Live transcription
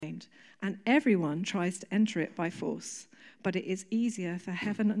and everyone tries to enter it by force. But it is easier for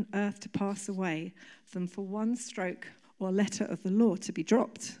heaven and earth to pass away than for one stroke or letter of the law to be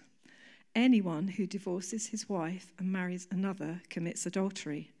dropped. Anyone who divorces his wife and marries another commits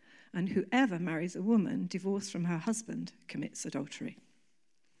adultery, and whoever marries a woman divorced from her husband commits adultery.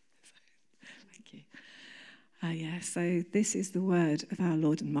 Thank you. So this is the word of our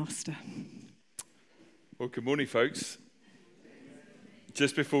Lord and Master. Well, good morning, folks.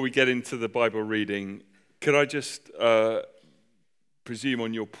 Just before we get into the Bible reading, could I just presume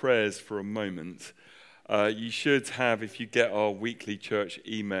on your prayers for a moment? You should have, if you get our weekly church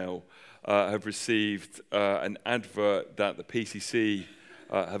email, have received an advert that the PCC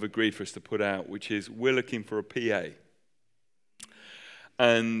have agreed for us to put out, which is, we're looking for a PA.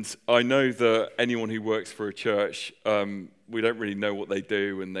 And I know that anyone who works for a church, we don't really know what they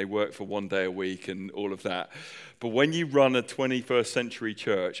do, and they work for one day a week and all of that. But when you run a 21st century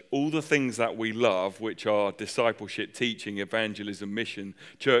church, all the things that we love, which are discipleship, teaching, evangelism, mission,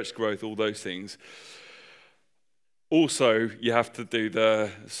 church growth, all those things, also you have to do the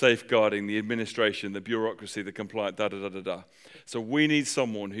safeguarding, the administration, the bureaucracy, the compliance, da-da-da-da-da. So we need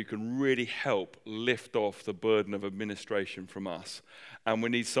someone who can really help lift off the burden of administration from us. And we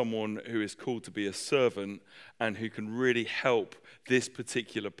need someone who is called to be a servant and who can really help this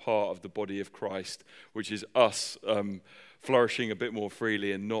particular part of the body of Christ, which is us flourishing a bit more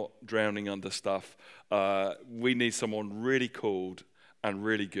freely and not drowning under stuff. We need someone really called and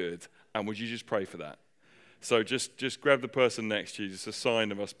really good. And would you just pray for that? So just grab the person next to you. It's a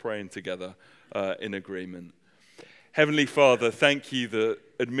sign of us praying together in agreement. Heavenly Father, thank you that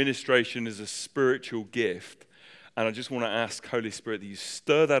administration is a spiritual gift. And I just want to ask, Holy Spirit, that you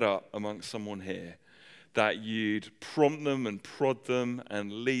stir that up amongst someone here, that you'd prompt them and prod them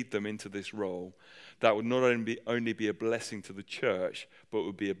and lead them into this role that would not only be a blessing to the church, but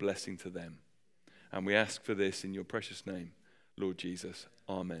would be a blessing to them. And we ask for this in your precious name, Lord Jesus.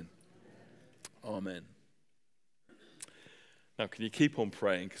 Amen. Amen. Now, can you keep on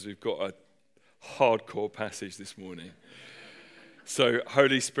praying, because we've got a hardcore passage this morning. So,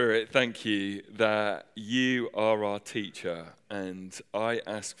 Holy Spirit, thank you that you are our teacher, and I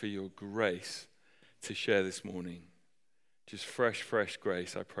ask for your grace to share this morning. Just fresh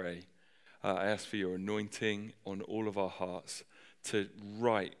grace, I pray. I ask for your anointing on all of our hearts to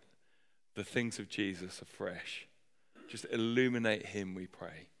write the things of Jesus afresh. Just illuminate him, we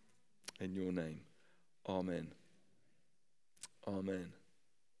pray. In your name, amen. Amen.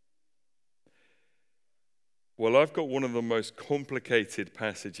 Well, I've got one of the most complicated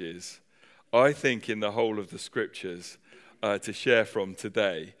passages, I think, in the whole of the scriptures to share from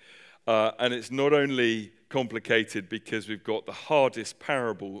today. And it's not only complicated because we've got the hardest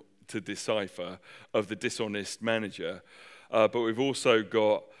parable to decipher of the dishonest manager, but we've also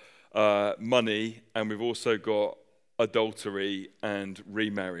got money, and we've also got adultery and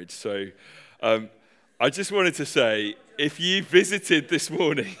remarriage. So I just wanted to say, if you visited this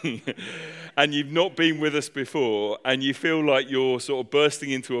morning and you've not been with us before, and you feel like you're sort of bursting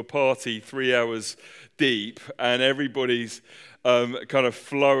into a party 3 hours deep and everybody's kind of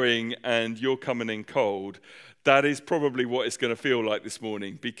flowing and you're coming in cold, that is probably what it's going to feel like this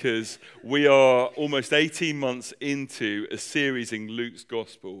morning, because we are almost 18 months into a series in Luke's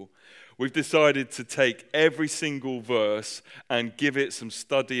Gospel. We've decided to take every single verse and give it some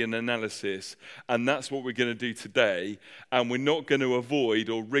study and analysis, and that's what we're going to do today. And we're not going to avoid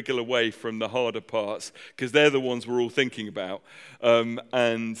or wriggle away from the harder parts, because they're the ones we're all thinking about.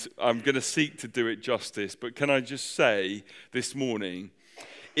 And I'm going to seek to do it justice. But can I just say this morning,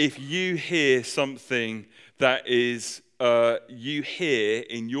 if you hear something that is you hear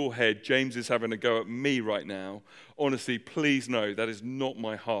in your head, James is having a go at me right now, honestly, please know that is not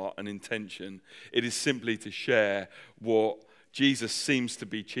my heart and intention. It is simply to share what Jesus seems to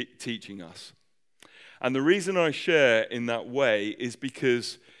be teaching us. And the reason I share in that way is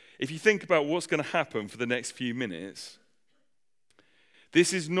because if you think about what's going to happen for the next few minutes,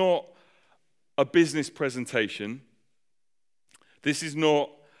 this is not a business presentation. This is not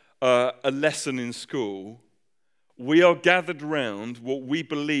a lesson in school. We are gathered around what we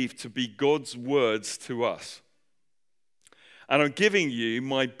believe to be God's words to us. And I'm giving you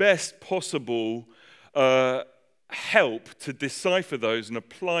my best possible help to decipher those and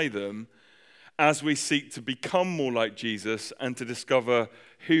apply them as we seek to become more like Jesus and to discover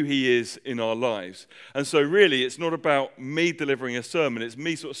who he is in our lives. And so really, it's not about me delivering a sermon. It's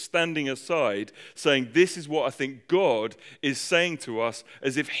me sort of standing aside saying, this is what I think God is saying to us,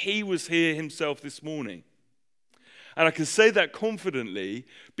 as if he was here himself this morning. And I can say that confidently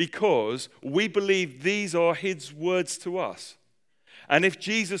because we believe these are his words to us. And if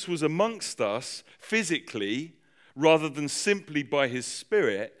Jesus was amongst us physically, rather than simply by his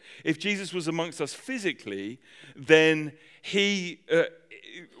Spirit, if Jesus was amongst us physically, then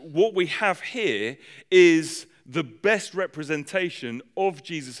what we have here is the best representation of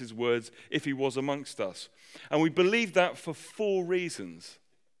Jesus' words if he was amongst us. And we believe that for 4 reasons.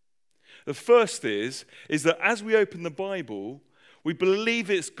 The first is that as we open the Bible, we believe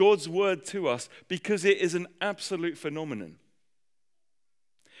it's God's word to us because it is an absolute phenomenon.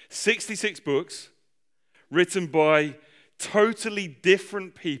 66 books written by totally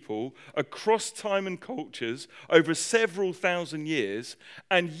different people across time and cultures over several thousand years,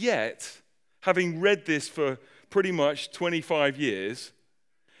 and yet, having read this for pretty much 25 years,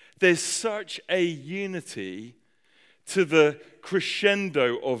 there's such a unity to the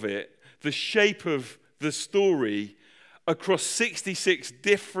crescendo of it, the shape of the story across 66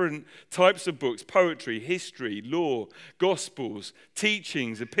 different types of books: poetry, history, law, gospels,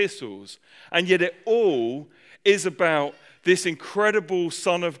 teachings, epistles, and yet it all is about this incredible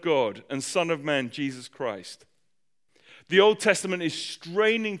Son of God and Son of Man, Jesus Christ. The Old Testament is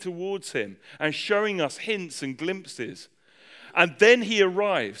straining towards him and showing us hints and glimpses. And then he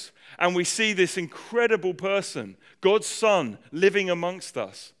arrives, and we see this incredible person, God's Son, living amongst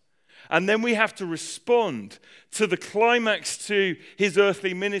us. And then we have to respond to the climax to his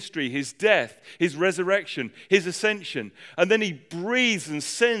earthly ministry, his death, his resurrection, his ascension. And then he breathes and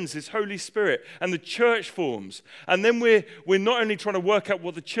sends his Holy Spirit, and the church forms. And then we're not only trying to work out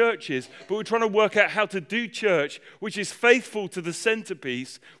what the church is, but we're trying to work out how to do church, which is faithful to the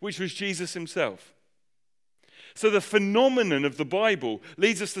centerpiece, which was Jesus himself. So the phenomenon of the Bible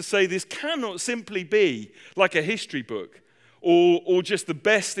leads us to say this cannot simply be like a history book, or just the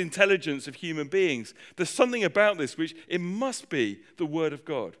best intelligence of human beings. There's something about this which it must be the Word of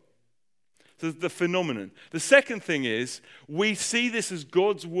God. So the phenomenon. The second thing is we see this as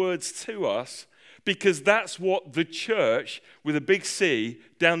God's words to us because that's what the church, with a big C,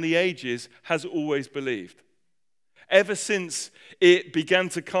 down the ages, has always believed. Ever since it began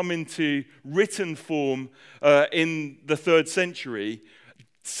to come into written form in the 3rd century,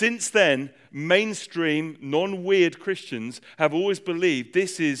 since then, mainstream, non-weird Christians have always believed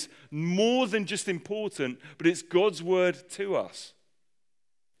this is more than just important, but it's God's word to us.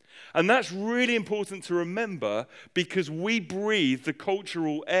 And that's really important to remember because we breathe the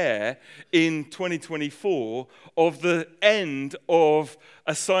cultural air in 2024 of the end of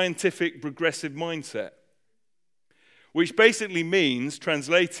a scientific progressive mindset. Which basically means,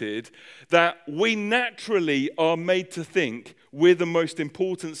 translated, that we naturally are made to think we're the most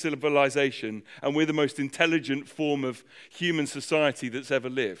important civilization and we're the most intelligent form of human society that's ever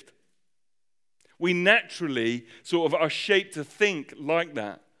lived. We naturally sort of are shaped to think like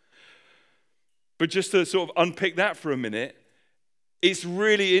that. But just to sort of unpick that for a minute, it's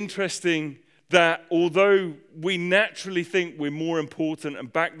really interesting that although we naturally think we're more important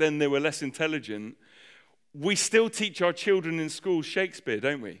and back then they were less intelligent, we still teach our children in school Shakespeare,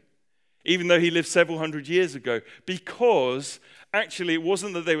 don't we? Even though he lived several hundred years ago. Because actually it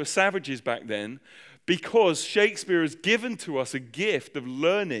wasn't that they were savages back then, because Shakespeare has given to us a gift of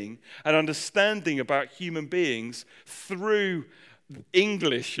learning and understanding about human beings through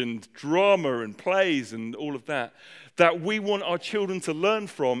English and drama and plays and all of that, that we want our children to learn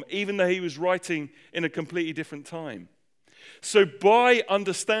from, even though he was writing in a completely different time. So by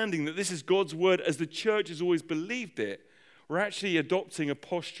understanding that this is God's word as the church has always believed it, we're actually adopting a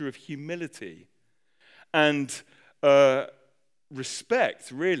posture of humility and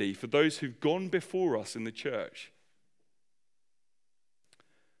respect, really, for those who've gone before us in the church.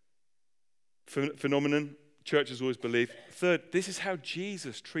 Phenomenon, church has always believed. Third, this is how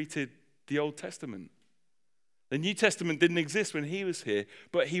Jesus treated the Old Testament. The New Testament didn't exist when he was here,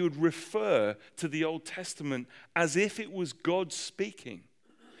 but he would refer to the Old Testament as if it was God speaking,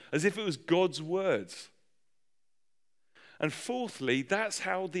 as if it was God's words. And fourthly, that's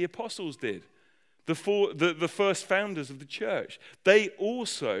how the apostles did, the first founders of the church. They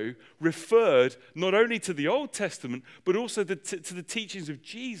also referred not only to the Old Testament, but also to the teachings of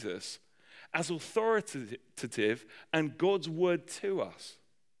Jesus as authoritative and God's word to us.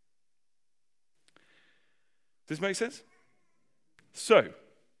 Does this make sense? So,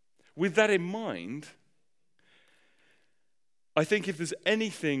 with that in mind, I think if there's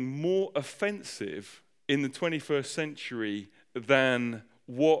anything more offensive in the 21st century than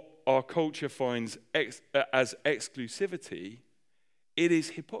what our culture finds as exclusivity, it is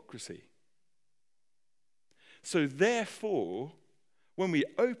hypocrisy. So therefore, when we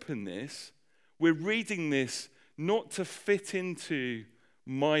open this, we're reading this not to fit into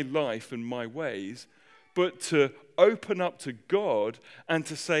my life and my ways, but to open up to God and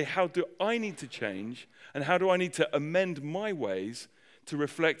to say, how do I need to change and how do I need to amend my ways to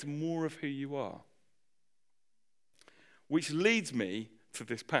reflect more of who you are? Which leads me to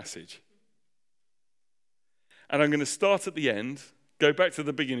this passage. And I'm going to start at the end, go back to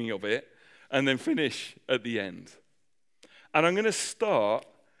the beginning of it, and then finish at the end. And I'm going to start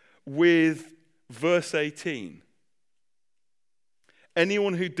with verse 18.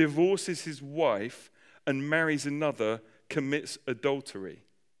 Anyone who divorces his wife and marries another commits adultery.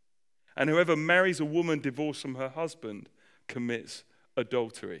 And whoever marries a woman divorced from her husband commits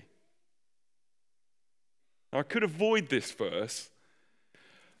adultery. Now, I could avoid this verse,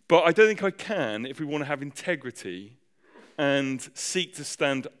 but I don't think I can if we want to have integrity and seek to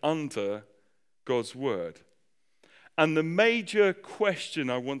stand under God's word. And the major question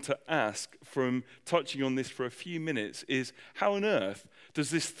I want to ask from touching on this for a few minutes is, how on earth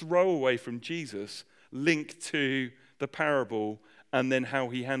does this throwaway from Jesus link to the parable and then how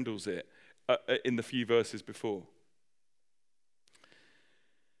he handles it in the few verses before?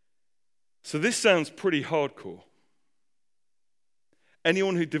 So this sounds pretty hardcore.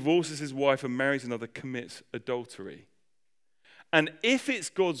 Anyone who divorces his wife and marries another commits adultery. And if it's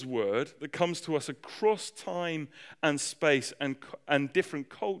God's word that comes to us across time and space and different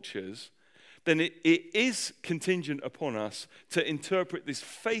cultures, then it is contingent upon us to interpret this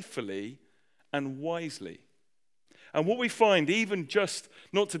faithfully and wisely. And what we find, even just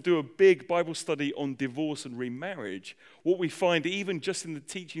not to do a big Bible study on divorce and remarriage, what we find even just in the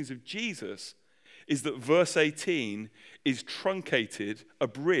teachings of Jesus is that verse 18 is truncated,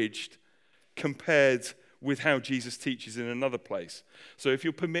 abridged, compared with how Jesus teaches in another place. So if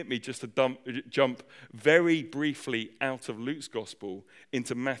you'll permit me just to jump very briefly out of Luke's gospel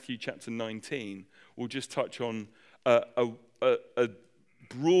into Matthew chapter 19, we'll just touch on a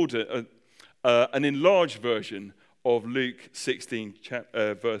broader, an enlarged version of Luke 16,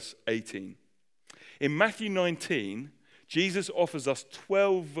 verse 18. In Matthew 19, Jesus offers us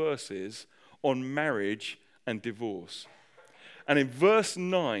 12 verses on marriage and divorce. And in verse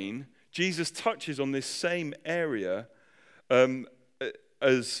 9, Jesus touches on this same area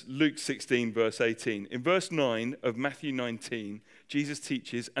as Luke 16, verse 18. In verse 9 of Matthew 19, Jesus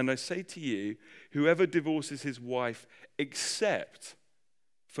teaches, "And I say to you, whoever divorces his wife except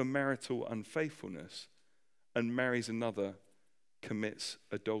for marital unfaithfulness and marries another commits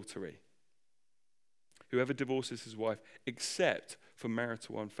adultery." Whoever divorces his wife except for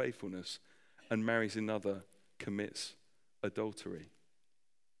marital unfaithfulness and marries another commits adultery.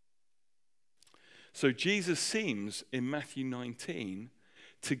 So Jesus seems in Matthew 19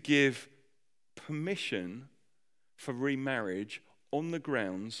 to give permission for remarriage on the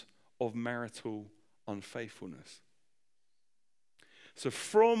grounds of marital unfaithfulness. So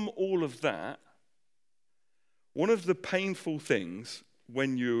from all of that, one of the painful things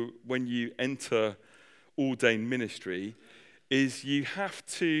when you enter ordained ministry is you have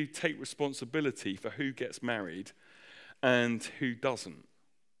to take responsibility for who gets married and who doesn't.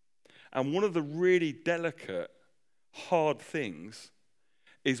 And one of the really delicate, hard things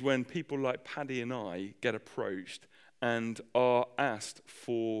is when people like Paddy and I get approached and are asked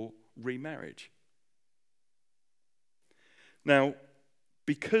for remarriage. Now,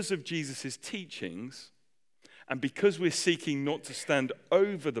 because of Jesus' teachings, and because we're seeking not to stand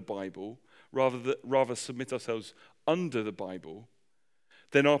over the Bible, rather submit ourselves under the Bible,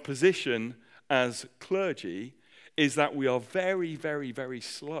 then our position as clergy is that we are very, very, very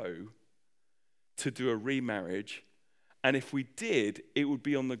slow to do a remarriage, and if we did, it would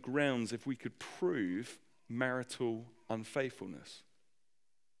be on the grounds if we could prove marital unfaithfulness.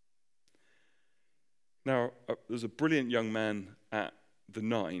 Now, there's a brilliant young man at the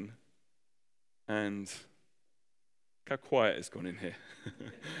 9, and look how quiet it's gone in here.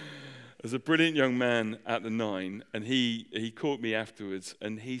 There's a brilliant young man at the 9, and he caught me afterwards,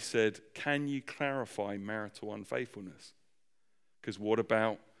 and he said, "Can you clarify marital unfaithfulness? Because what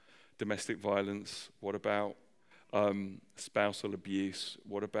about domestic violence? What about spousal abuse?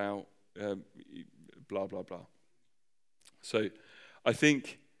 What about blah, blah, blah?" So I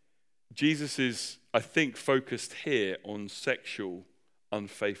think Jesus is, focused here on sexual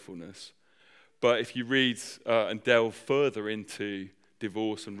unfaithfulness. But if you read and delve further into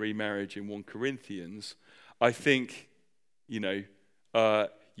divorce and remarriage in 1 Corinthians, I think,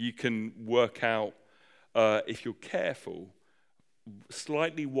 you can work out, if you're careful,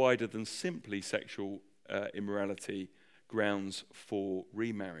 slightly wider than simply sexual immorality grounds for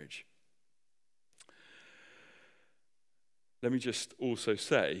remarriage. Let me just also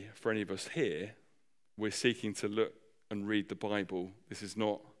say, for any of us here, we're seeking to look and read the Bible. This is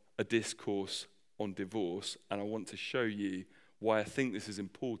not a discourse on divorce, and I want to show you why I think this is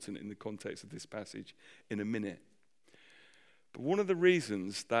important in the context of this passage in a minute. But one of the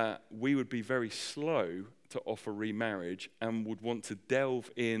reasons that we would be very slow to offer remarriage and would want to delve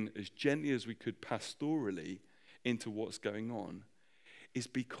in as gently as we could pastorally into what's going on is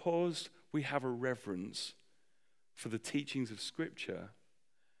because we have a reverence for the teachings of Scripture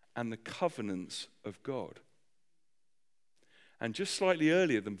and the covenants of God. And just slightly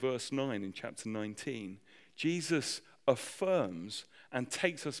earlier than verse 9 in chapter 19, Jesus affirms and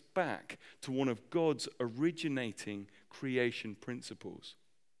takes us back to one of God's originating creation principles.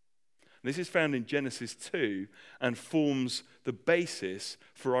 This is found in Genesis 2 and forms the basis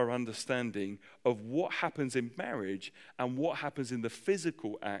for our understanding of what happens in marriage and what happens in the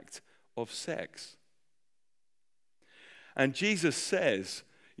physical act of sex. And Jesus says,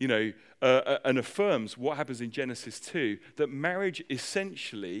 and affirms what happens in Genesis 2, that marriage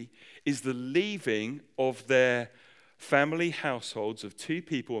essentially is the leaving of their family households of two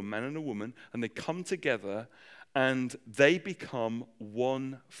people, a man and a woman, and they come together and they become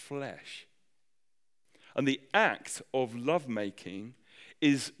one flesh. And the act of lovemaking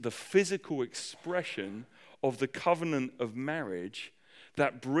is the physical expression of the covenant of marriage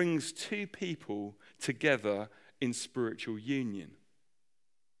that brings two people together in spiritual union.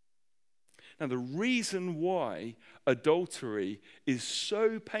 Now, the reason why adultery is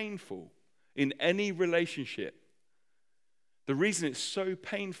so painful in any relationship, the reason it's so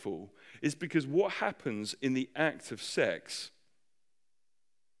painful is because what happens in the act of sex.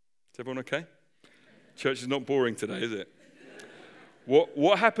 Is everyone okay? Church is not boring today, is it?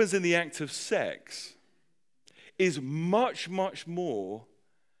 What happens in the act of sex is much, much more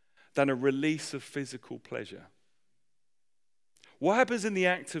than a release of physical pleasure. What happens in the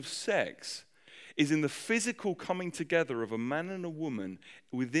act of sex is in the physical coming together of a man and a woman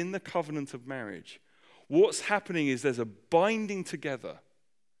within the covenant of marriage. What's happening is there's a binding together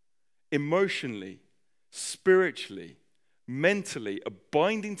emotionally, spiritually, mentally, a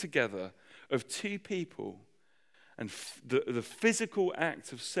binding together of two people. And the physical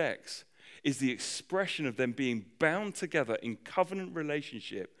act of sex is the expression of them being bound together in covenant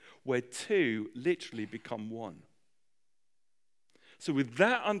relationship where two literally become one. So with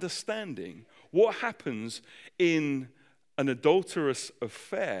that understanding, what happens in an adulterous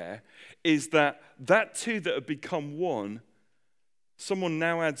affair is that two that have become one, someone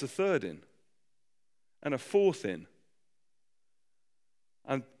now adds a third in and a fourth in.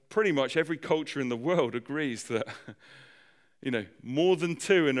 And pretty much every culture in the world agrees that, more than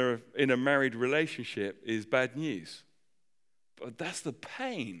two in a married relationship is bad news. But that's the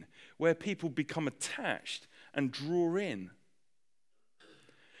pain where people become attached and draw in.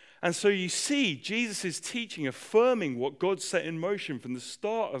 And so you see Jesus' teaching affirming what God set in motion from the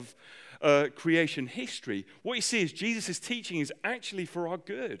start of creation history. What you see is Jesus' teaching is actually for our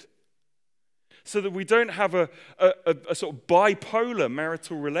good. So that we don't have a sort of bipolar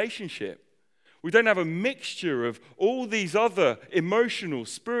marital relationship. We don't have a mixture of all these other emotional,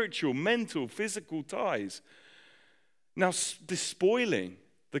 spiritual, mental, physical ties. Now despoiling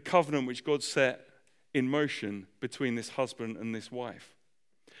the covenant which God set in motion between this husband and this wife.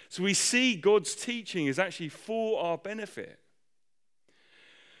 So we see God's teaching is actually for our benefit.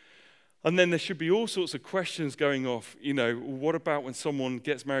 And then there should be all sorts of questions going off. What about when someone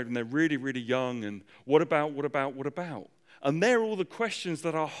gets married and they're really, really young? And what about? And they're all the questions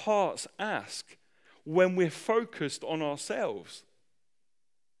that our hearts ask when we're focused on ourselves.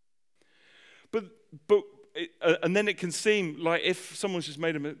 And then it can seem like if someone's just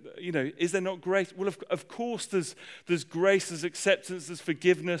made is there not grace? Well, of course there's grace, there's acceptance, there's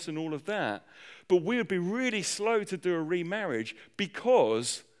forgiveness and all of that. But we would be really slow to do a remarriage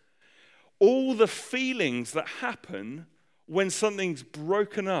because all the feelings that happen when something's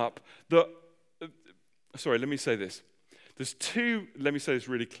broken up let me say this. Let me say this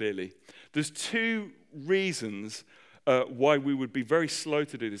really clearly. There's two reasons why we would be very slow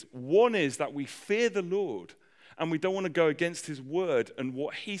to do this. One is that we fear the Lord and we don't want to go against his word and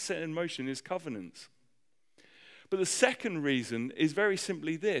what he set in motion, his covenants. But the second reason is very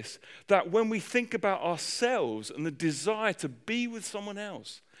simply this, that when we think about ourselves and the desire to be with someone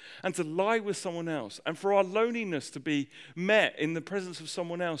else and to lie with someone else and for our loneliness to be met in the presence of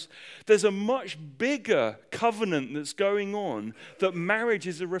someone else, there's a much bigger covenant that's going on that marriage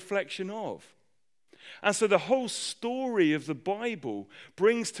is a reflection of. And so the whole story of the Bible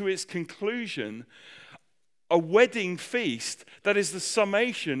brings to its conclusion a wedding feast that is the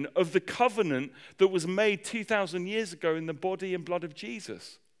summation of the covenant that was made 2,000 years ago in the body and blood of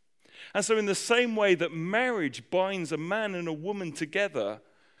Jesus. And so in the same way that marriage binds a man and a woman together,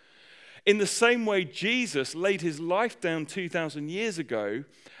 In the same way, Jesus laid his life down 2,000 years ago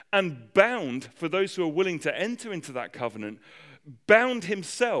and bound, for those who are willing to enter into that covenant, bound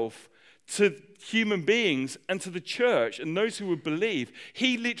himself to human beings and to the church and those who would believe.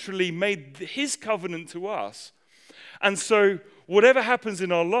 He literally made his covenant to us. And so whatever happens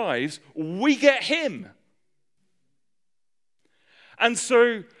in our lives, we get him. And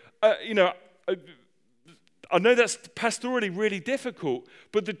so, I know that's pastorally really difficult,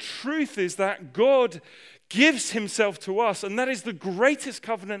 but the truth is that God gives himself to us, and that is the greatest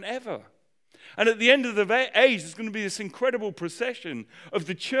covenant ever. And at the end of the age, there's going to be this incredible procession of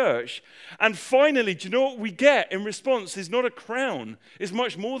the church. And finally, do you know what we get in response is not a crown. It's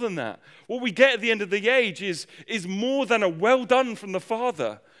much more than that. What we get at the end of the age is more than a well done from the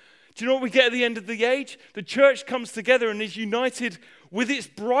Father. Do you know what we get at the end of the age? The church comes together and is united with its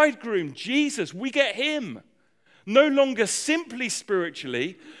bridegroom, Jesus. We get him. No longer simply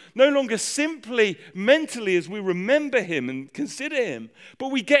spiritually, no longer simply mentally as we remember him and consider him,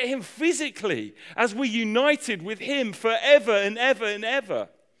 but we get him physically as we're united with him forever and ever and ever.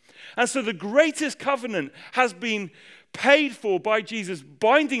 And so the greatest covenant has been paid for by Jesus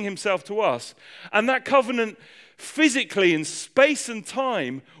binding himself to us. And that covenant physically in space and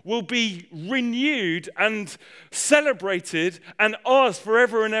time will be renewed and celebrated and ours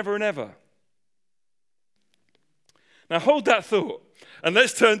forever and ever and ever. Now hold that thought and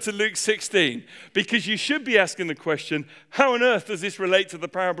let's turn to Luke 16, because you should be asking the question, how on earth does this relate to the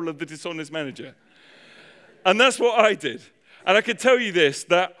parable of the dishonest manager? And that's what I did. And I can tell you this,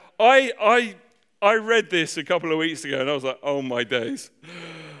 that I read this a couple of weeks ago and I was like, oh my days.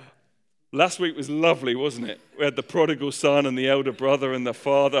 Last week was lovely, wasn't it? We had the prodigal son and the elder brother and the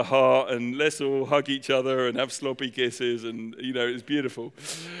father heart, and let's all hug each other and have sloppy kisses, and it was beautiful.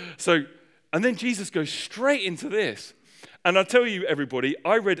 So, and then Jesus goes straight into this. And I tell you, everybody,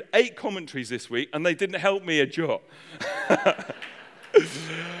 I read 8 commentaries this week, and they didn't help me a jot.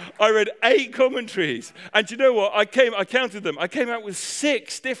 I read 8 commentaries. And you know what? I counted them. I came out with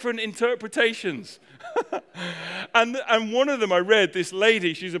 6 different interpretations. and one of them I read, this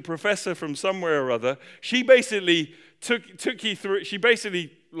lady, she's a professor from somewhere or other. She basically took you through it. She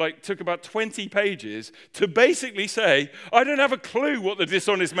basically took about 20 pages to basically say, I don't have a clue what the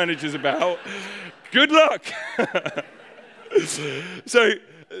dishonest manager's about. Good luck.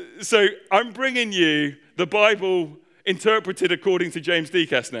 So I'm bringing you the Bible interpreted according to James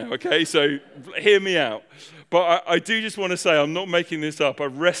Decas now, okay? So hear me out. But I do just want to say, I'm not making this up.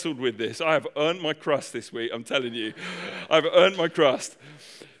 I've wrestled with this. I have earned my crust this week, I'm telling you. I've earned my crust.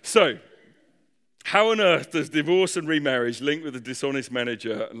 So, how on earth does divorce and remarriage link with a dishonest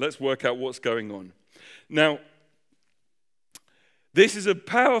manager? And let's work out what's going on. Now, this is a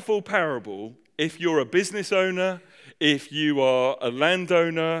powerful parable if you're a business owner, if you are a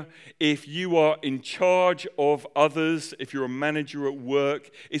landowner, if you are in charge of others, if you're a manager at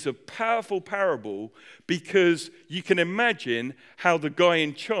work. It's a powerful parable because you can imagine how the guy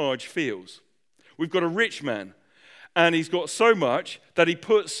in charge feels. We've got a rich man, and he's got so much that he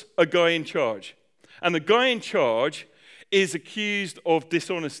puts a guy in charge. And the guy in charge is accused of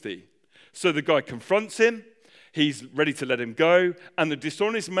dishonesty. So the guy confronts him, he's ready to let him go, and the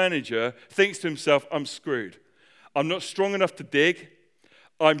dishonest manager thinks to himself, I'm screwed. I'm not strong enough to dig.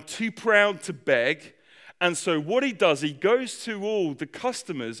 I'm too proud to beg. And so what he does, he goes to all the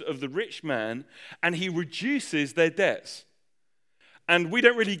customers of the rich man and he reduces their debts. And we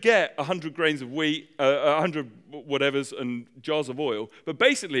don't really get 100 grains of wheat, 100 whatevers and jars of oil. But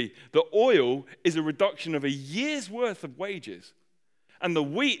basically, the oil is a reduction of a year's worth of wages. And the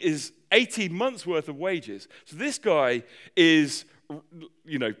wheat is 18 months worth of wages. So this guy is,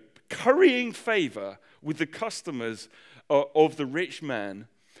 currying favor with the customers of the rich man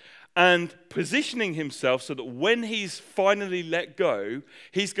and positioning himself so that when he's finally let go,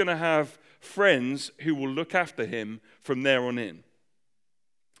 he's going to have friends who will look after him from there on in.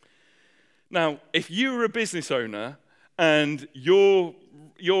 Now, if you were a business owner and your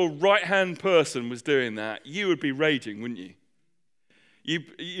right-hand person was doing that, you would be raging, wouldn't you?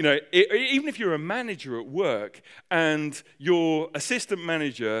 Even if you're a manager at work and your assistant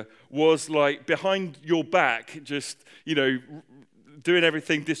manager was behind your back, just, doing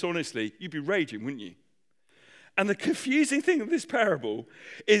everything dishonestly, you'd be raging, wouldn't you? And the confusing thing of this parable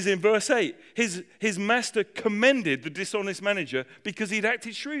is in verse 8, his master commended the dishonest manager because he'd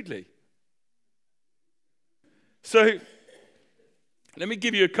acted shrewdly. So, let me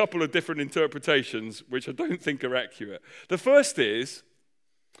give you a couple of different interpretations which I don't think are accurate. The first is,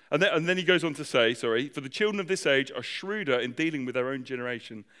 And then he goes on to say, for the children of this age are shrewder in dealing with their own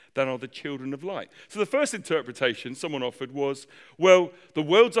generation than are the children of light. So the first interpretation someone offered was, well, the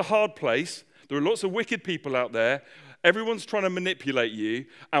world's a hard place. There are lots of wicked people out there. Everyone's trying to manipulate you,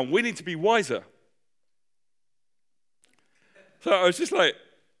 and we need to be wiser. So I was just like,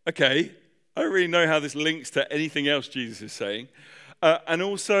 okay, I don't really know how this links to anything else Jesus is saying. And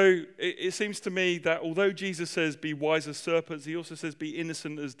also, it seems to me that although Jesus says, be wise as serpents, he also says, be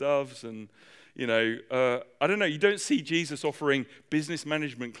innocent as doves. And, I don't know, you don't see Jesus offering business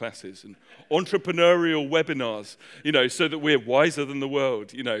management classes and entrepreneurial webinars, so that we're wiser than the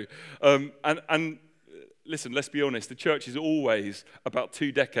world, And listen, let's be honest, the church is always about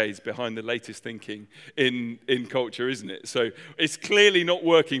 2 decades behind the latest thinking in culture, isn't it? So it's clearly not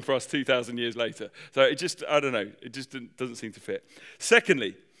working for us 2,000 years later. So it just doesn't seem to fit.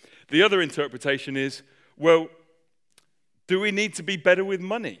 Secondly, the other interpretation is, well, do we need to be better with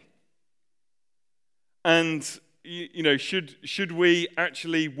money? And, should we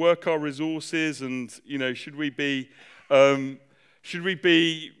actually work our resources and, should we be, I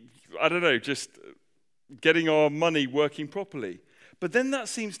don't know, just getting our money working properly? But then that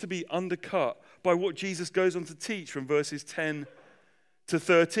seems to be undercut by what Jesus goes on to teach from verses 10 to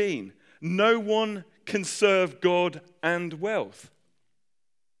 13. No one can serve God and wealth.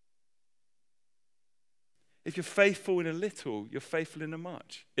 If you're faithful in a little, you're faithful in a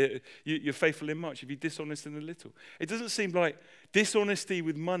much. You're faithful in much if you're dishonest in a little. It doesn't seem like dishonesty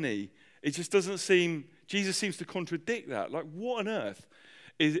with money, it just doesn't seem, Jesus seems to contradict that. Like, what on earth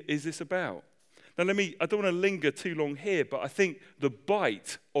is this about? Now, I don't want to linger too long here, but I think the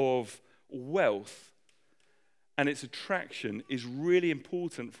bite of wealth and its attraction is really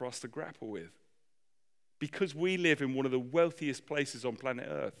important for us to grapple with, because we live in one of the wealthiest places on planet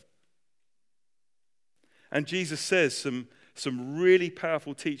Earth. And Jesus says some really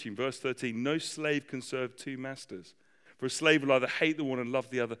powerful teaching. Verse 13, no slave can serve 2 masters. For a slave will either hate the one and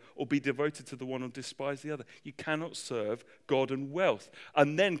love the other, or be devoted to the one and despise the other. You cannot serve God and wealth.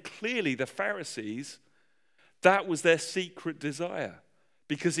 And then clearly the Pharisees, that was their secret desire,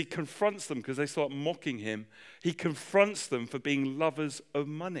 because he confronts them, because they start mocking him. He confronts them for being lovers of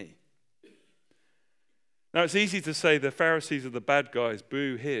money. Now, it's easy to say the Pharisees are the bad guys,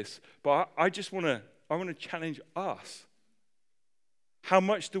 boo, hiss, but I want to challenge us. How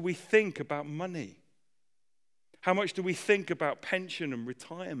much do we think about money? How much do we think about pension and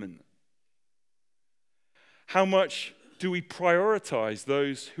retirement? How much do we prioritize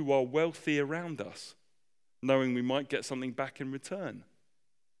those who are wealthy around us, knowing we might get something back in return?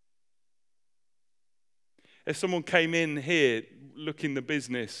 If someone came in here looking the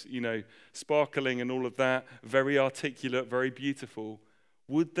business, sparkling and all of that, very articulate, very beautiful,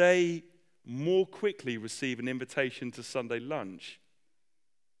 would they more quickly receive an invitation to Sunday lunch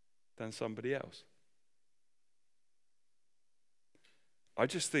than somebody else? I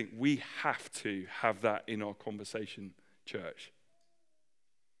just think we have to have that in our conversation, church.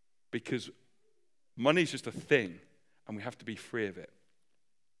 Because money is just a thing, and we have to be free of it.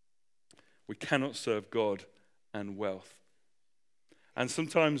 We cannot serve God and wealth. And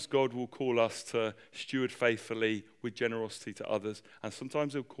sometimes God will call us to steward faithfully with generosity to others, and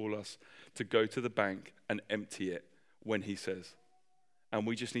sometimes he'll call us to go to the bank and empty it when he says. And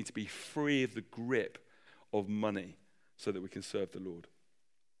we just need to be free of the grip of money so that we can serve the Lord.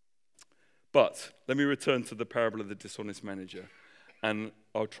 But let me return to the parable of the dishonest manager, and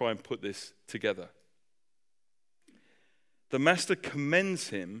I'll try and put this together. The master commends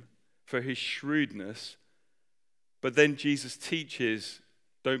him for his shrewdness, but then Jesus teaches,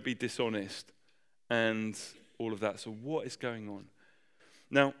 don't be dishonest, and all of that. So what is going on?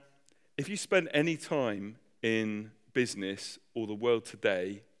 Now, if you spend any time in business or the world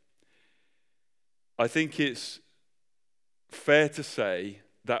today, I think it's fair to say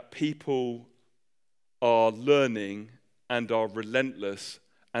that people are learning and are relentless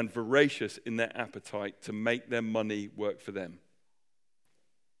and voracious in their appetite to make their money work for them.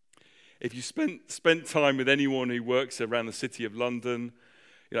 If you spent time with anyone who works around the city of London,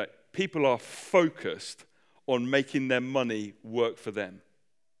 people are focused on making their money work for them.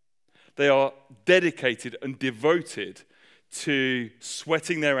 They are dedicated and devoted to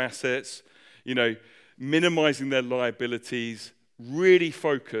sweating their assets, minimizing their liabilities, really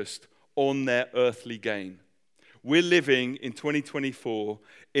focused on their earthly gain. We're living in 2024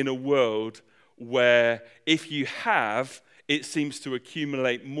 in a world where if you have, it seems to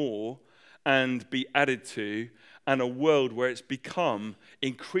accumulate more and be added to, and a world where it's become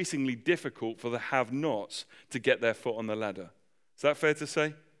increasingly difficult for the have-nots to get their foot on the ladder. Is that fair to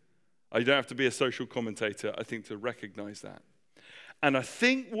say? You don't have to be a social commentator, I think, to recognize that. And I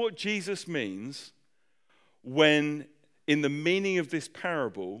think what Jesus means when, in the meaning of this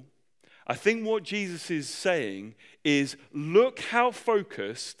parable, I think what Jesus is saying is, look how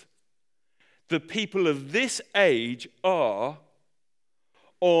focused the people of this age are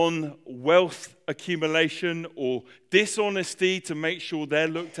on wealth accumulation or dishonesty to make sure they're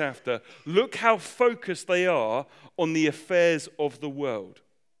looked after. Look how focused they are on the affairs of the world.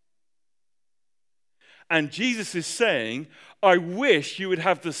 And Jesus is saying, I wish you would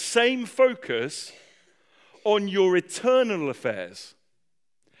have the same focus on your eternal affairs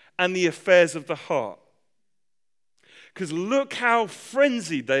and the affairs of the heart. Because look how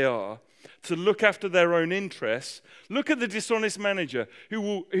frenzied they are to look after their own interests. Look at the dishonest manager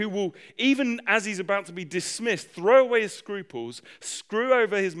who will, even as he's about to be dismissed, throw away his scruples, screw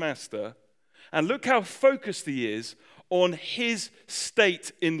over his master, and look how focused he is on his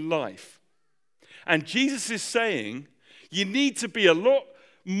state in life. And Jesus is saying, you need to be a lot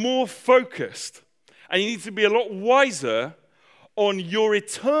more focused, and you need to be a lot wiser on your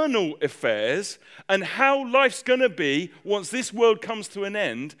eternal affairs and how life's going to be once this world comes to an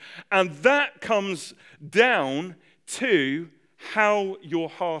end. And that comes down to how your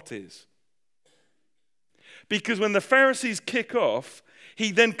heart is. Because when the Pharisees kick off,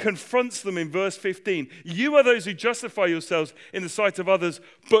 he then confronts them in verse 15. You are those who justify yourselves in the sight of others,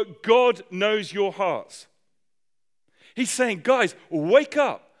 but God knows your hearts. He's saying, guys, wake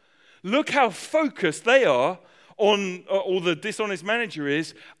up. Look how focused they are on, or the dishonest manager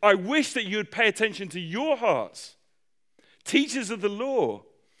is. I wish that you would pay attention to your hearts. Teachers of the law,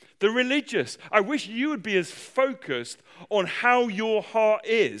 the religious, I wish you would be as focused on how your heart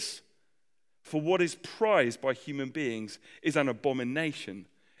is. For what is prized by human beings is an abomination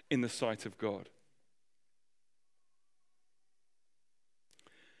in the sight of God.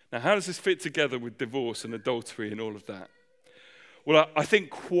 Now, how does this fit together with divorce and adultery and all of that? Well, I think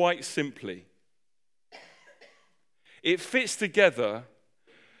quite simply, it fits together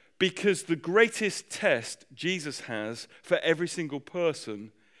because the greatest test Jesus has for every single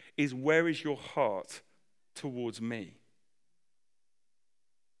person is, where is your heart towards me?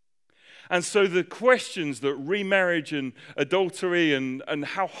 And so the questions that remarriage and adultery and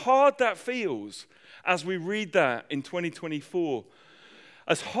how hard that feels as we read that in 2024,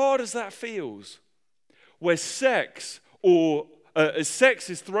 as hard as that feels, where sex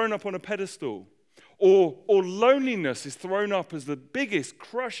is thrown up on a pedestal, or loneliness is thrown up as the biggest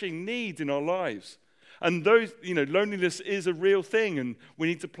crushing need in our lives. And those, loneliness is a real thing and we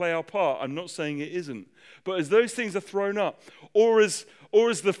need to play our part. I'm not saying it isn't. But as those things are thrown up, or as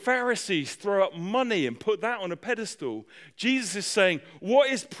the Pharisees throw up money and put that on a pedestal, Jesus is saying, what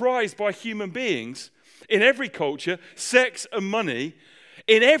is prized by human beings in every culture, sex and money,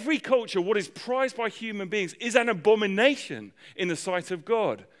 in every culture, what is prized by human beings is an abomination in the sight of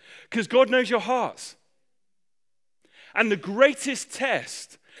God. Because God knows your hearts. And the greatest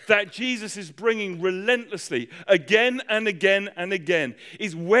test that Jesus is bringing relentlessly again and again and again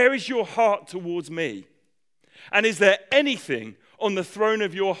is, where is your heart towards me? And is there anything on the throne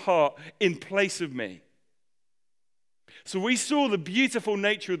of your heart in place of me? So we saw the beautiful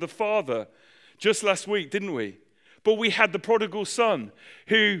nature of the Father just last week, didn't we? But we had the prodigal son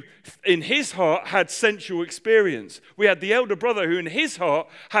who in his heart had sensual experience. We had the elder brother who in his heart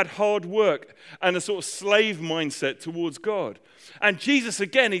had hard work and a sort of slave mindset towards God. And Jesus,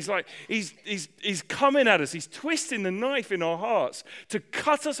 again, he's coming at us. He's twisting the knife in our hearts to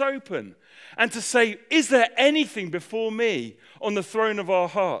cut us open and to say, is there anything before me on the throne of our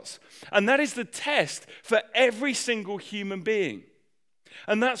hearts? And that is the test for every single human being.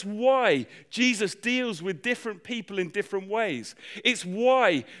 And that's why Jesus deals with different people in different ways. It's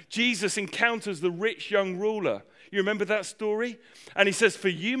why Jesus encounters the rich young ruler. You remember that story? And he says, for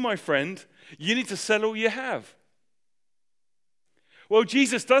you, my friend, you need to sell all you have. Well,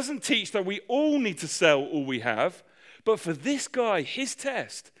 Jesus doesn't teach that we all need to sell all we have. But for this guy, his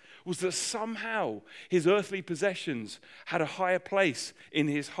test was that somehow his earthly possessions had a higher place in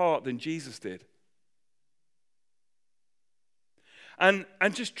his heart than Jesus did. And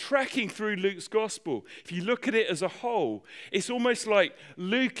just tracking through Luke's gospel, if you look at it as a whole, it's almost like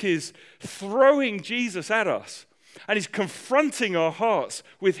Luke is throwing Jesus at us. And he's confronting our hearts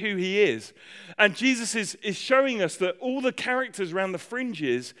with who he is. And Jesus is showing us that all the characters around the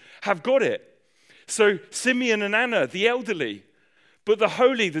fringes have got it. So Simeon and Anna, the elderly, but the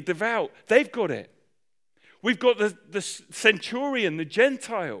holy, the devout, they've got it. We've got the centurion, the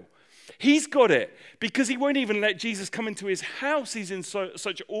Gentile. He's got it because he won't even let Jesus come into his house. He's in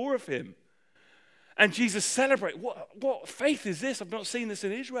such awe of him. And Jesus celebrates. What faith is this? I've not seen this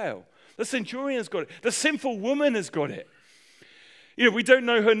in Israel. The centurion's got it. The sinful woman has got it. We don't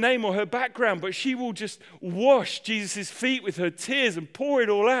know her name or her background, but she will just wash Jesus' feet with her tears and pour it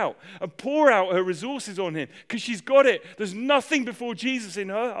all out and pour out her resources on him because she's got it. There's nothing before Jesus in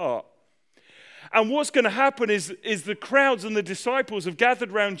her heart. And what's going to happen is the crowds and the disciples have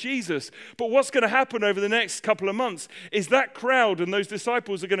gathered around Jesus. But what's going to happen over the next couple of months is that crowd and those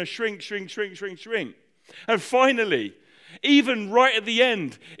disciples are going to shrink. And finally, even right at the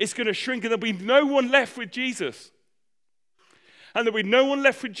end, it's going to shrink and there'll be no one left with Jesus. And there'll be no one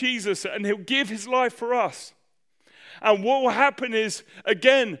left with Jesus, and he'll give his life for us. And what will happen is,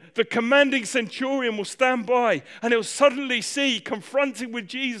 again, the commanding centurion will stand by, and he'll suddenly see, confronted with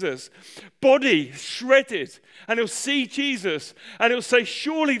Jesus, body shredded, and he'll see Jesus, and he'll say,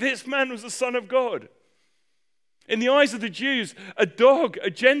 surely this man was the Son of God. In the eyes of the Jews, a dog, a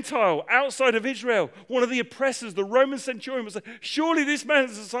Gentile, outside of Israel, one of the oppressors, the Roman centurion will say, surely this man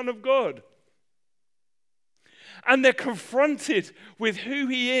is the Son of God. And they're confronted with who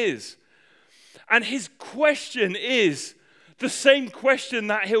he is. And his question is the same question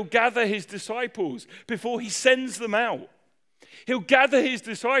that he'll gather his disciples before he sends them out. He'll gather his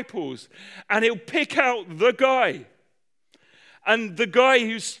disciples and he'll pick out the guy. And the guy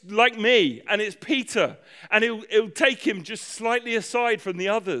who's like me, and it's Peter. And he'll take him just slightly aside from the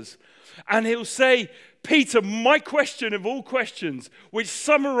others. And he'll say, Peter, my question of all questions, which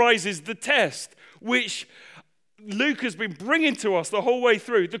summarizes the test, which Luke has been bringing to us the whole way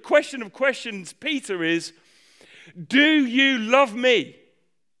through. The question of questions, Peter, is, do you love me?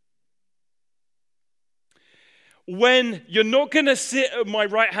 When you're not going to sit at my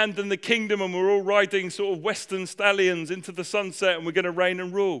right hand in the kingdom and we're all riding sort of Western stallions into the sunset and we're going to reign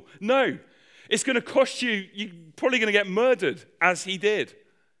and rule. No, it's going to cost you. You're probably going to get murdered as he did.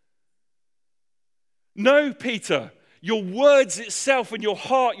 No, Peter, your words itself and your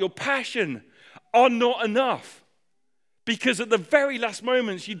heart, your passion are not enough. Because at the very last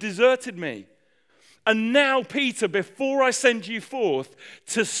moments, you deserted me. And now, Peter, before I send you forth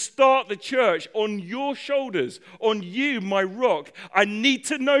to start the church on your shoulders, on you, my rock, I need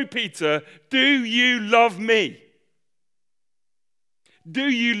to know, Peter, do you love me? Do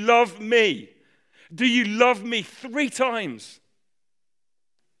you love me? Do you love me 3 times?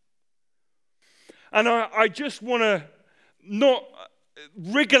 And I just want to not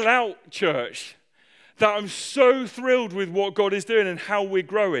wriggle out, church, that I'm so thrilled with what God is doing and how we're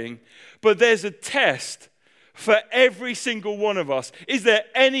growing. But there's a test for every single one of us. Is there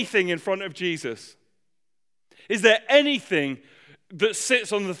anything in front of Jesus? Is there anything that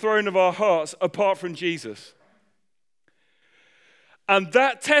sits on the throne of our hearts apart from Jesus? And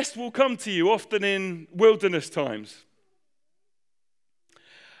that test will come to you often in wilderness times.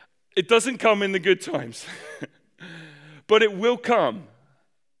 It doesn't come in the good times, but it will come.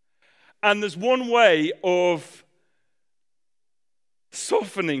 And there's one way of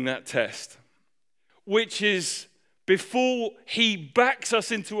softening that test, which is before he backs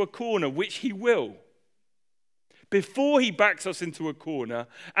us into a corner, which he will. Before he backs us into a corner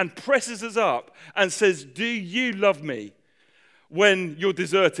and presses us up and says, do you love me? When you're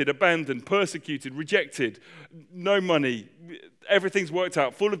deserted, abandoned, persecuted, rejected, no money, everything's worked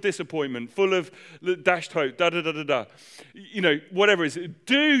out, full of disappointment, full of dashed hope, whatever it is.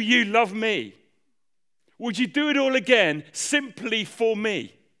 Do you love me? Would you do it all again simply for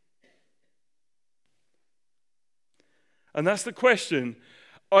me? And that's the question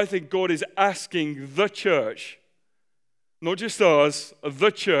I think God is asking the church, not just ours, the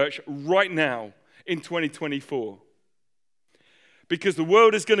church right now in 2024. Because the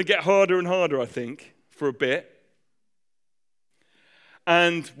world is going to get harder and harder, I think, for a bit.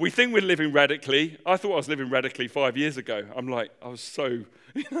 And we think we're living radically. I thought I was living radically 5 years ago. I was so,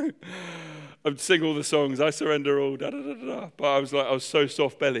 I'd sing all the songs, I surrender all, da-da-da-da-da. But I was so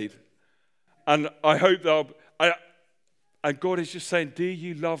soft-bellied. And I hope that and God is just saying, do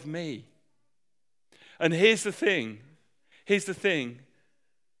you love me? And here's the thing.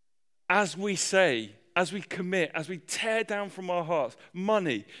 As we say, as we commit, as we tear down from our hearts,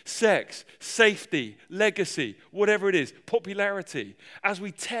 money, sex, safety, legacy, whatever it is, popularity, as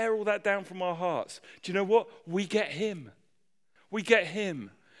we tear all that down from our hearts, do you know what? We get him. We get him.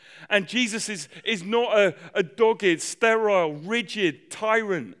 And Jesus is not a dogged, sterile, rigid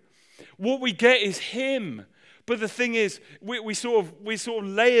tyrant. What we get is him. But the thing is, we sort of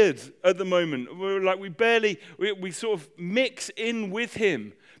layered at the moment. We sort of mix in with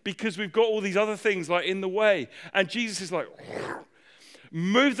him. Because we've got all these other things like in the way. And Jesus is like,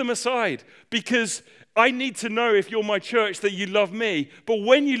 move them aside. Because I need to know, if you're my church, that you love me. But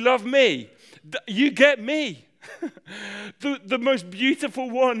when you love me, you get me. The most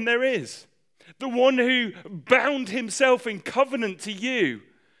beautiful one there is. The one who bound himself in covenant to you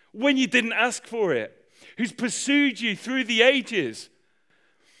when you didn't ask for it. Who's pursued you through the ages.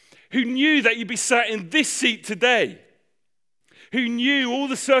 Who knew that you'd be sat in this seat today. Who knew all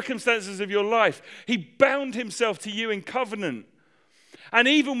the circumstances of your life. He bound himself to you in covenant. And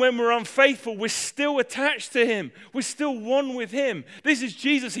even when we're unfaithful, we're still attached to him. We're still one with him. This is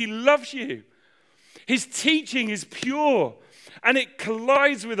Jesus. He loves you. His teaching is pure. And it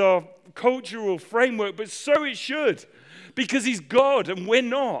collides with our cultural framework, but so it should. Because he's God and we're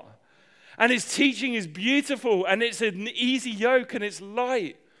not. And his teaching is beautiful. And it's an easy yoke and it's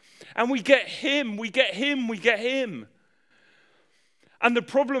light. And we get him, we get him, we get him. And the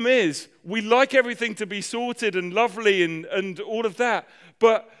problem is, we like everything to be sorted and lovely and all of that.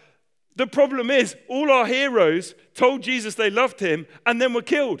 But the problem is, all our heroes told Jesus they loved him and then were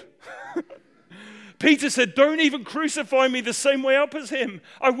killed. Peter said, don't even crucify me the same way up as him.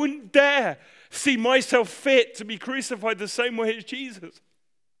 I wouldn't dare see myself fit to be crucified the same way as Jesus.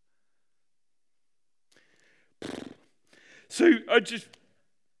 So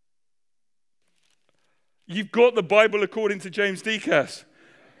you've got the Bible according to James Decas,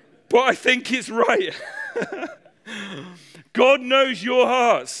 but I think it's right. God knows your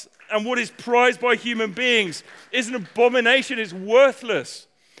hearts, and what is prized by human beings is an abomination, it's worthless.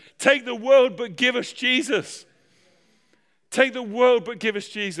 Take the world, but give us Jesus. Take the world, but give us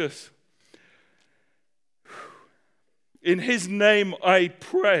Jesus. In his name I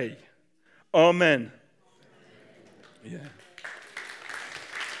pray. Amen. Yeah.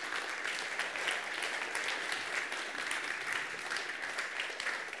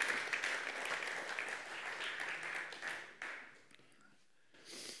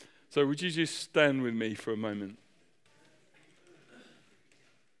 So would you just stand with me for a moment?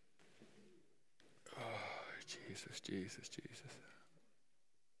 Oh, Jesus, Jesus, Jesus.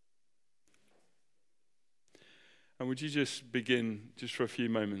 And would you just begin, just for a few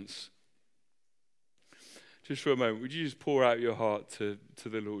moments, just for a moment, would you just pour out your heart to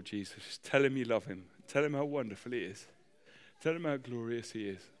the Lord Jesus? Just tell him you love him. Tell him how wonderful he is. Tell him how glorious he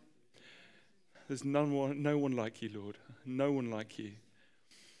is. There's no one like you, Lord. No one like you.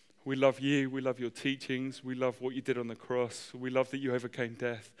 We love you. We love your teachings. We love what you did on the cross. We love that you overcame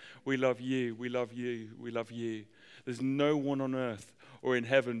death. We love you. We love you. We love you. There's no one on earth or in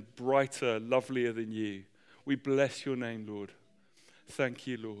heaven brighter, lovelier than you. We bless your name, Lord. Thank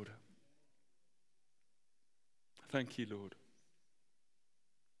you, Lord. Thank you, Lord.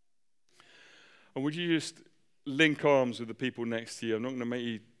 And would you just link arms with the people next to you? I'm not going to make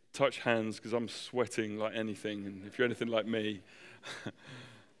you touch hands because I'm sweating like anything. And if you're anything like me...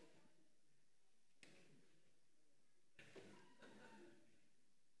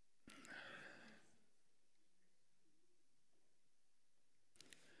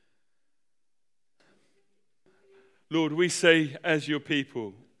 Lord, we say as your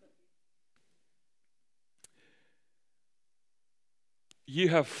people, you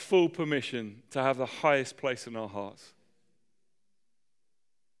have full permission to have the highest place in our hearts.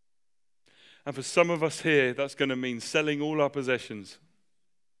 And for some of us here, that's going to mean selling all our possessions.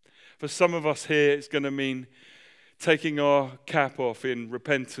 For some of us here, it's going to mean taking our cap off in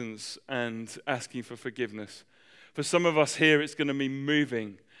repentance and asking for forgiveness. For some of us here, it's going to mean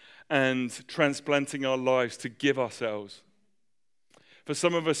moving and transplanting our lives to give ourselves. For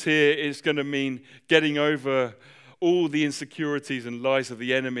some of us here, it's going to mean getting over all the insecurities and lies of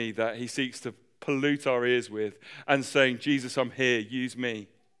the enemy that he seeks to pollute our ears with and saying, Jesus, I'm here, use me.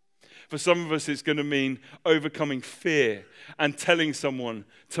 For some of us, it's going to mean overcoming fear and telling someone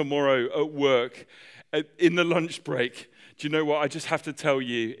tomorrow at work, in the lunch break, do you know what? I just have to tell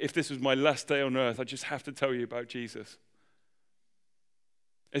you, if this was my last day on earth, I just have to tell you about Jesus.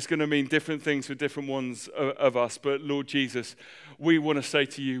 It's going to mean different things for different ones of us. But Lord Jesus, we want to say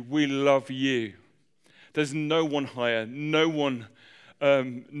to you, we love you. There's no one higher, no one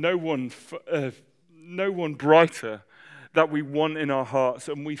brighter that we want in our hearts.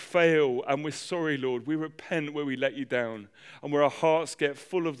 And we fail, and we're sorry, Lord. We repent where we let you down, and where our hearts get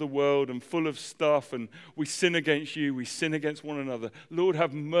full of the world and full of stuff, and we sin against you, we sin against one another. Lord,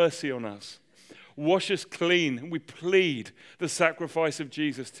 have mercy on us. Wash us clean. And we plead the sacrifice of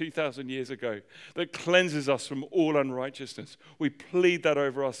Jesus 2,000 years ago that cleanses us from all unrighteousness. We plead that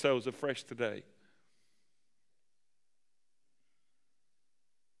over ourselves afresh today.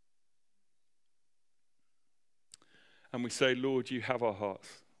 And we say, Lord, you have our hearts.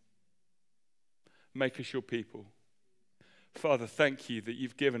 Make us your people. Father, thank you that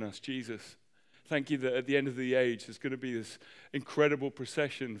you've given us Jesus. Thank you that at the end of the age, there's going to be this incredible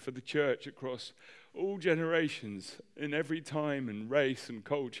procession for the church across all generations, in every time and race and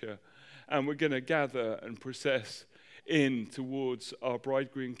culture. and we're going to gather and process in towards our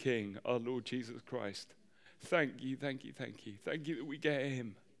bridegroom king, our Lord Jesus Christ. Thank you, thank you, thank you. Thank you that we get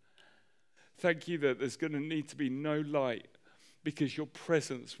him. Thank you that there's going to need to be no light, because your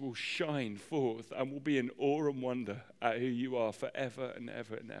presence will shine forth and will be in awe and wonder at who you are forever and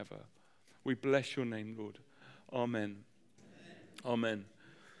ever and ever. We bless your name, Lord. Amen. Amen.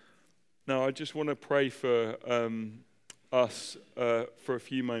 Now, I just want to pray for us for a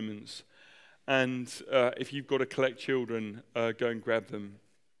few moments. And if you've got to collect children, go and grab them.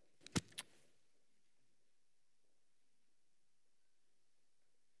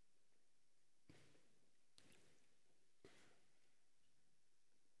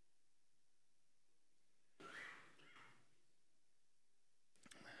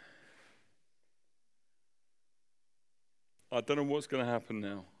 I don't know what's going to happen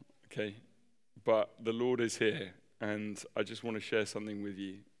now, okay? But the Lord is here, and I just want to share something with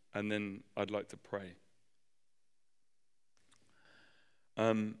you, and then I'd like to pray.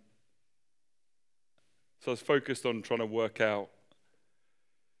 So I was focused on trying to work out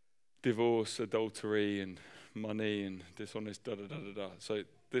divorce, adultery, and money, and dishonest, da-da-da-da-da. So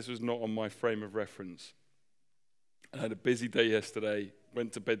this was not on my frame of reference. I had a busy day yesterday,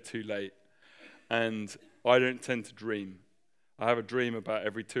 went to bed too late, and I don't tend to dream. I have a dream about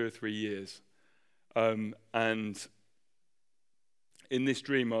every 2 or 3 years. And in this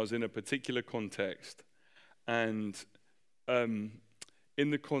dream, I was in a particular context. And in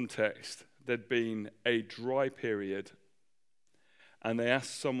the context, there'd been a dry period. And they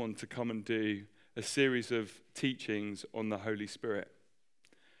asked someone to come and do a series of teachings on the Holy Spirit.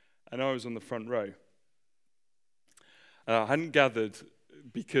 And I was on the front row. I hadn't gathered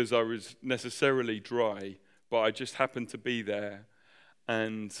because I was necessarily dry, but I just happened to be there.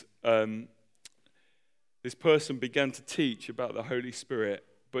 And this person began to teach about the Holy Spirit,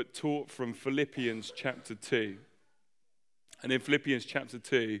 but taught from Philippians chapter 2. And in Philippians chapter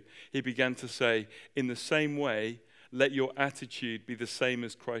 2, he began to say, in the same way, let your attitude be the same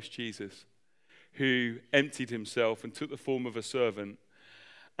as Christ Jesus, who emptied himself and took the form of a servant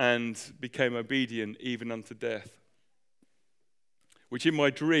and became obedient even unto death. Which in my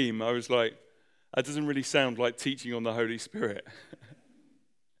dream, I was like, that doesn't really sound like teaching on the Holy Spirit.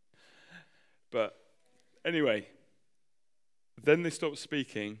 But anyway, then they stopped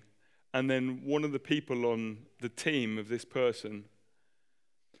speaking, and then one of the people on the team of this person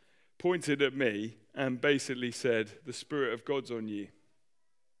pointed at me and basically said, the Spirit of God's on you.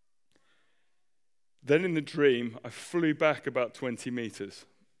 Then in the dream, I flew back about 20 meters,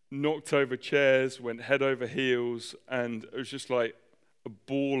 knocked over chairs, went head over heels, and it was just like a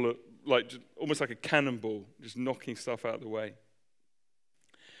ball, almost like a cannonball, just knocking stuff out of the way.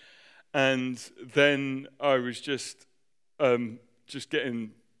 And then I was just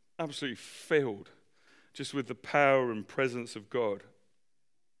getting absolutely filled, just with the power and presence of God.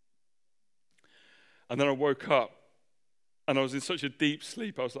 And then I woke up, and I was in such a deep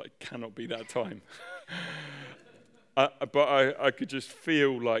sleep, I was like, cannot be that time. But I could just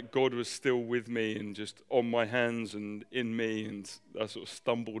feel like God was still with me and just on my hands and in me, and I sort of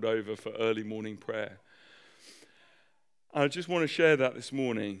stumbled over for early morning prayer. I just want to share that this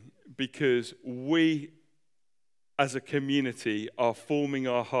morning because we, as a community, are forming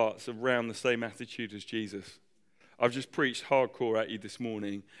our hearts around the same attitude as Jesus. I've just preached hardcore at you this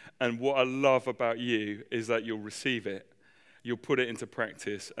morning, and what I love about you is that you'll receive it, you'll put it into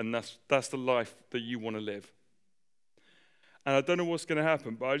practice, and that's the life that you want to live. And I don't know what's going to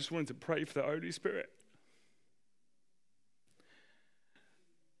happen, but I just wanted to pray for the Holy Spirit.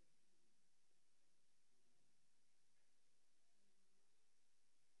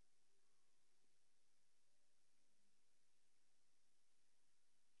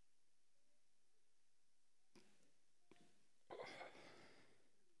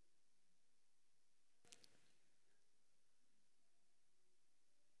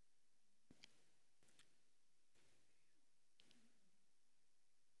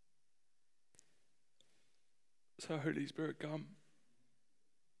 So Holy Spirit, come.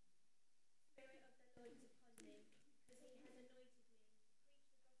 Spirit of the Lord is upon me, because he has anointed me to preach the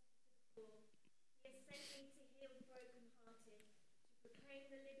gospel to the poor. He has sent me to heal the brokenhearted, to proclaim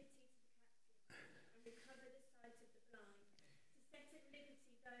the liberty to the captives, and recover the sight of the blind, to set at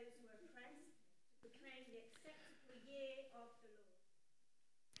liberty those who are oppressed, to proclaim the acceptable year of the Lord.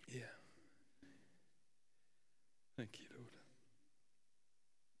 Yeah. Thank you, Lord.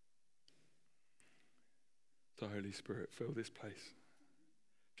 So Holy Spirit, fill this place.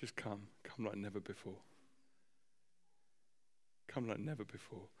 Just come like never before. Come like never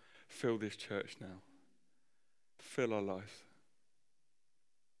before. Fill this church now. Fill our lives.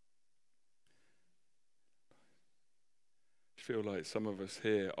 feel like some of us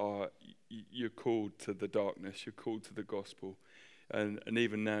here you're called to the darkness, you're called to the gospel. And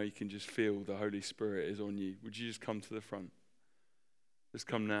even now you can just feel the Holy Spirit is on you. Would you just come to the front? Just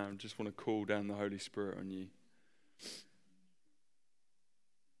come now. I just want to call down the Holy Spirit on you.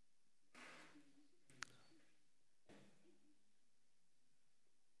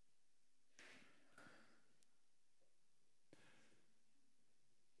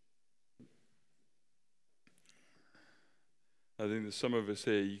 I think that some of us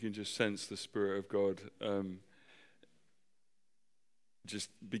here, you can just sense the Spirit of God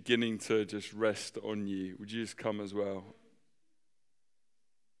just beginning to just rest on you. Would you just come as well?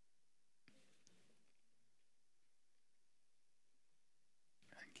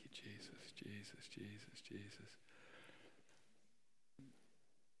 Thank you, Jesus, Jesus, Jesus, Jesus.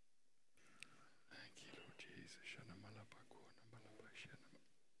 Thank you, Lord Jesus.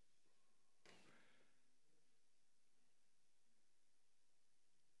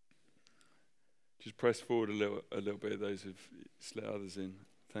 Just press forward a little bit, those who've let others in.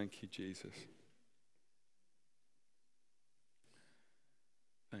 Thank you, Jesus.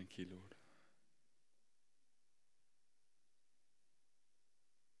 Thank you, Lord.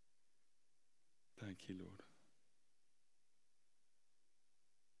 Thank you, Lord.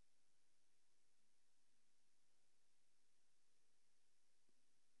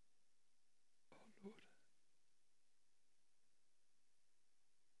 Oh, Lord.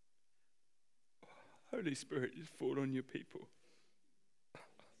 Holy Spirit, just fall on your people.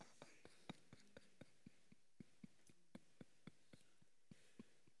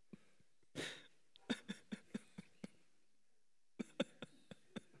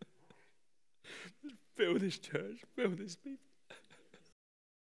 Fill this church, fill this people.